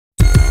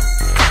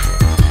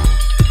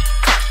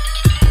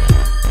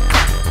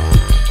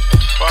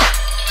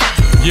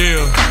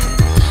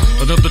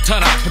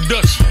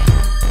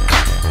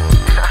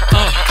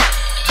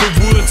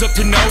woods up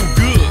to no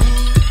good.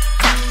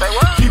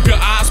 Keep your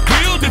eyes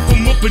peeled if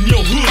I'm up in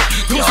your hood,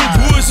 cause the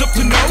woods up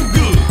to no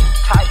good.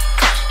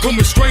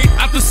 Coming straight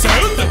out the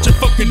south that you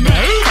fucking know.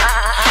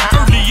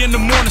 Early in the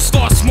morning,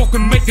 start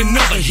smoking, make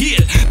another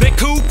hit. That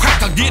cool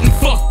cracker getting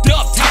fucked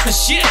up, talking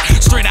shit.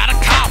 Straight out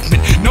of Kaufman,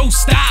 no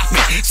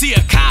stopping. See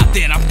a cop,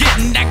 then I'm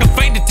getting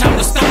aggravated. Time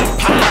to start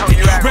popping.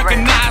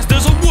 Recognize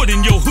there's a wood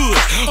in your hood,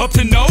 up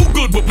to no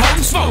good with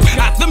potent smoke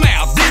out the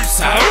mouth.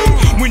 This so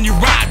when you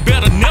ride,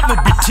 better never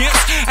be tense.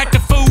 Act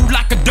a fool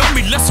like a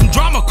dummy, let some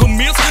drama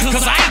commence.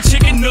 Cause I ain't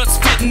chicken nuts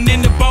fitting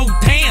into both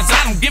hands.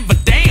 I don't give a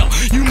damn.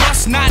 You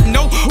must not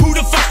know who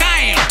the fuck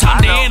I am.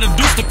 Time to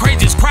introduce the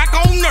craziest crack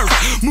on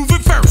earth. Moving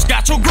first,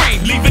 got your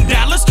green, leaving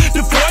Dallas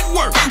to Fort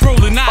Worth.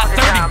 Rolling out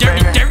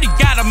 30, dirty,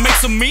 gotta make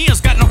some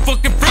meals. Got no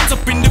fucking friends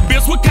up in the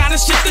bills. What kind of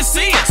shit this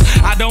is?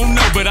 I don't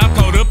know, but I'm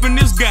caught up in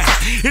this game.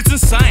 It's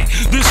insane,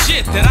 the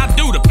shit that I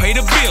do to pay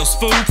the bills.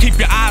 Fool, keep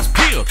your eyes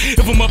peeled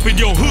if I'm up in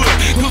your hood,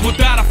 cause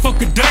without a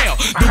fucking doubt,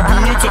 the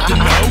woods up to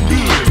no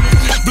good.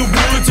 The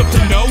woods up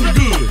to no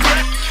good.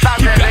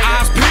 Keep your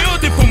eyes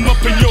peeled if I'm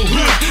up in your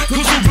hood,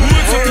 cause the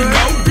woods up to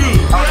no good.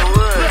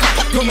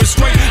 Coming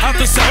straight out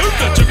the south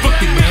that you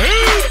fucking know.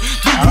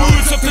 The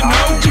woods up to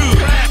no good.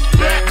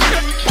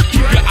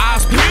 Keep your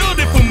eyes peeled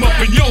if I'm up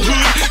in your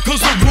hood,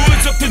 cause the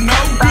woods up to no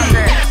good.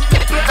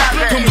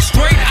 Coming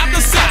straight out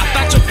the south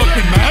that you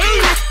fucking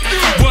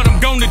know. What I'm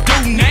gonna do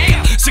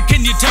now? So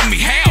can you tell me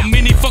how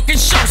many fucking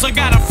shows I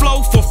gotta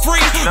flow for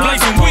free?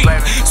 Blazing weed,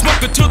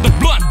 smoking till the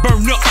blunt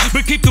burn up,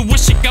 but keep the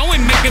wish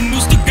going, making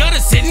moves to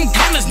gutters, hitting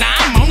corners. Now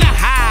I'm on the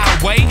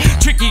highway,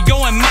 tricky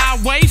going my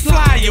way,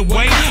 fly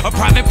away. A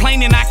private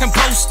plane and I can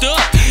post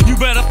up. You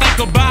better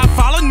think about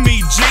following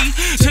me, G.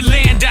 To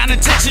land down in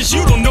Texas,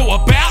 you don't know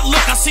about.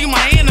 Look, I see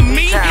my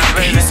enemy,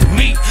 and it's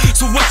me.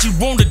 So what you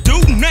wanna do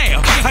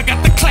now? I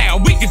got the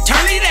cloud, we can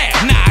turn it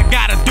out. Now I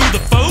gotta do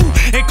the fool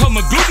and come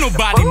a glue,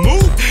 nobody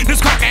move.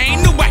 This cracker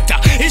ain't no actor,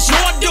 it's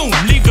your doom.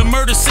 Leave the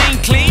murder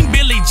scene clean,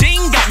 Billie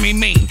Jean got me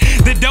mean.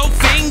 The dope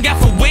thing got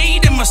for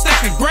weed in my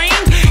stack of green.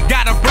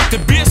 Gotta break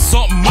the bitch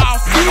something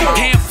off.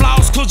 Can't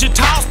floss, cause your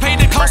toss, pay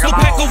the cost, no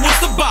packer was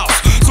the boss.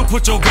 So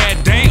put your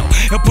guard down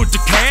and put the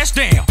cash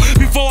down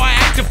before I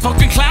act a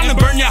fucking clown and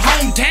burn your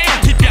hometown.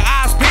 Keep your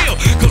eyes peeled,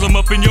 cause I'm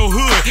up in your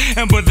hood,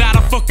 and without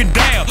a fucking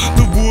doubt,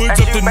 the woods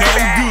up to no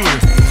good.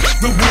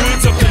 The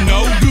woods up to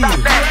no good.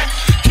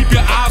 Keep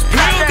your eyes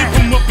peeled if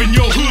I'm up in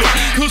your hood,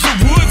 cause the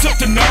woods up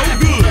to no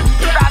good.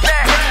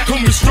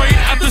 Coming straight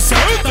out the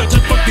south that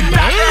you fucking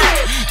know.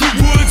 The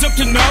woods up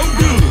to no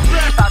good.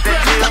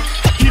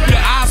 Keep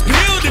your eyes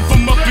peeled if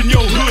I'm up in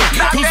your hood,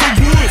 cause the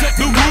wood.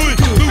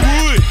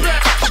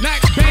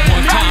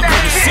 One time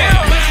for the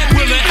sale.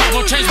 Will it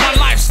ever change my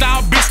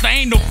lifestyle? Bitch, there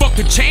ain't no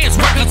fucking chance.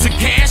 Records and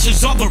cash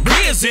is all there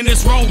is in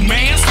this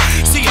romance.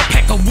 See a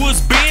pack of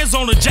woods bands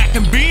on a jack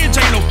and binge,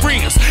 ain't no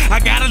friends. I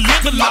gotta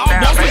live the law,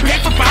 won't be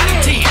paid for 5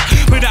 and 10.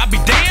 But I'll be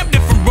damned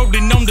if I'm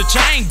rolling on the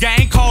chain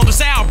gang. Called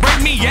us out,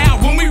 break me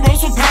out when we roll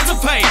some pounds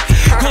of pay.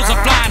 Cause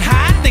I'm flying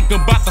high, think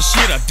about the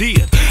shit I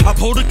did. I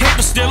pulled a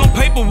cape, still on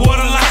paper, what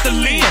I like to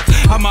live.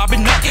 I'm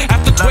mobbing up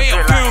after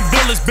 12, fearing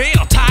bullets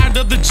bail. Tired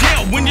of the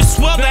jail, when you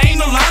swell, there ain't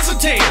no lies to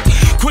tell.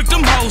 Quick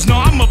them hoes, no,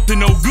 I'm up to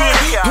no good.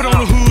 Put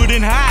on the hood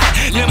and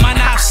hide, let my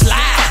knife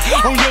slide.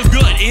 On your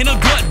gut, in a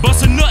gut,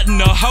 bust a nut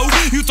in a hoe.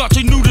 You thought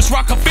you knew this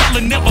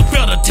Rockefeller, never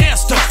felt a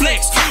test to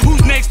flex.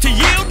 Who's next to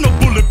yield? No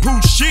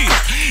bulletproof shield.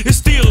 It's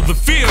still the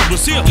field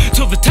was here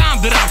till the time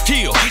that I'll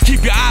kill.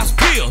 Keep your eyes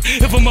peeled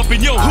if I'm up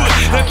in your hood.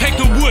 That pack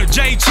the wood,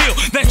 J Chill,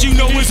 that you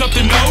know is up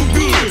to no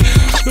good.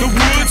 The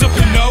woods up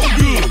to no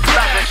good.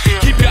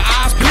 Keep your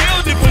eyes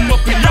peeled if I'm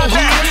up in your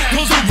hood,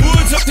 cause the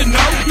woods up to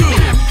no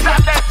good.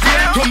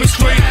 Coming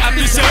straight out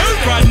this earth,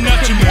 riding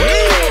out your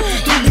mood.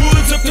 The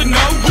woods up to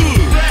no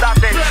good.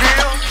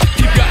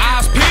 Keep your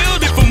eyes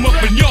peeled if I'm up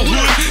in your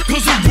hood,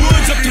 cause the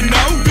woods up to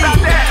no good.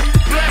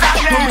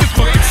 From the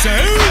fucking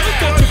south,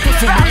 got to put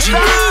some what you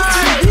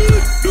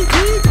do.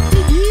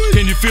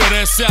 Can you feel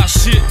that south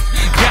shit?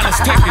 Dallas,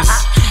 Texas,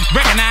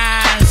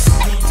 recognize.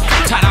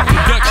 Tight Out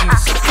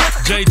Productions,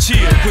 J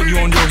Chill putting you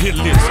on your hit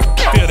list.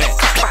 Feel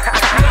that?